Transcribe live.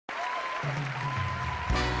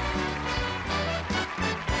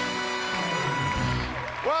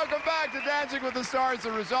Welcome back to Dancing with the Stars.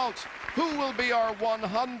 The results. Who will be our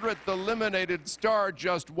 100th eliminated star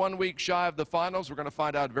just 1 week shy of the finals? We're going to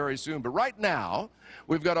find out very soon. But right now,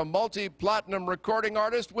 we've got a multi-platinum recording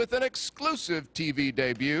artist with an exclusive TV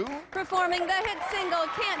debut. Performing the hit single,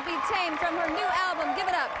 Can't Be Tamed, from her new album. Give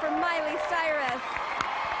it up for Miley Cyrus.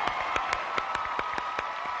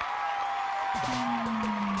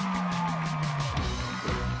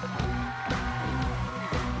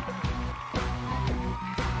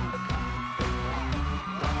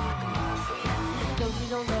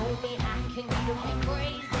 Don't know me, I can get me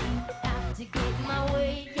crazy. Have to get my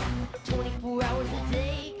way, yeah. 24 hours a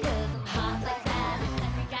day, 'cause I'm hot like that.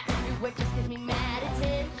 Every guy everywhere just gives me mad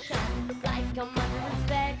attention. Like I'm under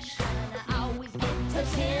inspection. I always get to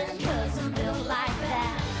 10, 'cause I'm built like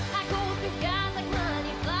that. I go through guys like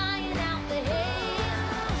money flying out the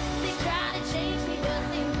head. They try to change me, but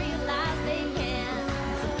they realize they can't.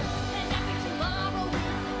 And every tomorrow is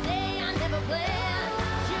the day I never planned.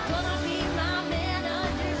 You're gonna be my man.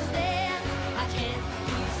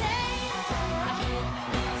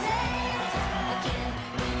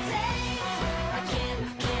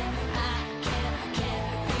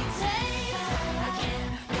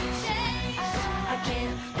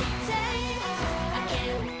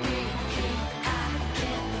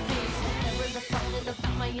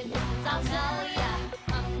 I'll tell ya,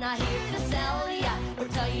 I'm not here to sell ya or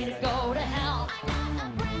tell you to go to hell.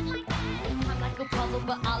 I'm like a puzzle,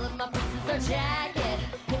 but all of my pieces are jagged.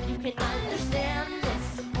 If you can understand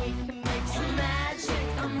this, we can make some magic.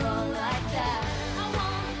 I'm raw like that. I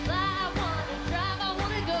wanna fly, I wanna drive, I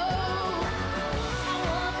wanna go. I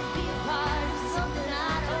wanna be a part of something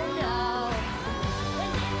I don't know.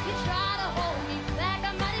 And if you try to hold me back,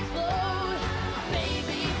 I might explode.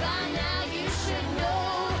 Baby, by now you should know.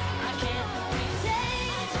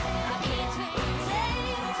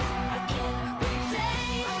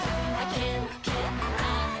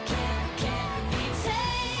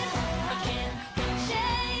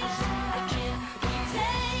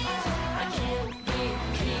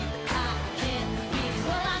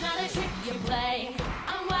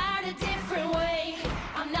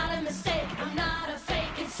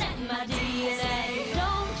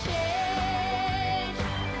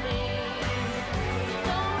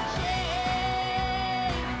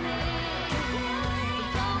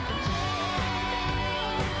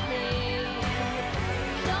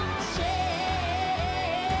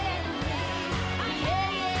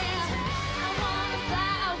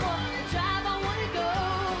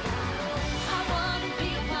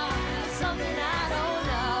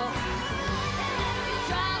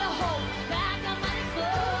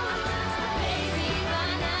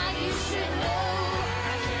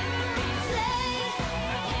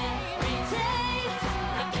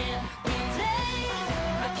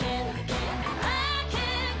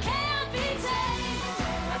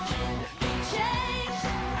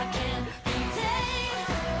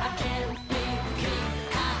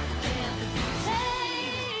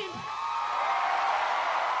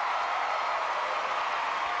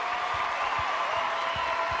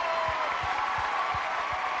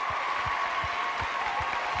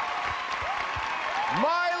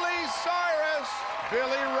 Miley Cyrus,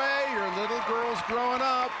 Billy Ray, your little girl's growing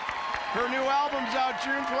up. Her new album's out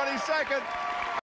June 22nd.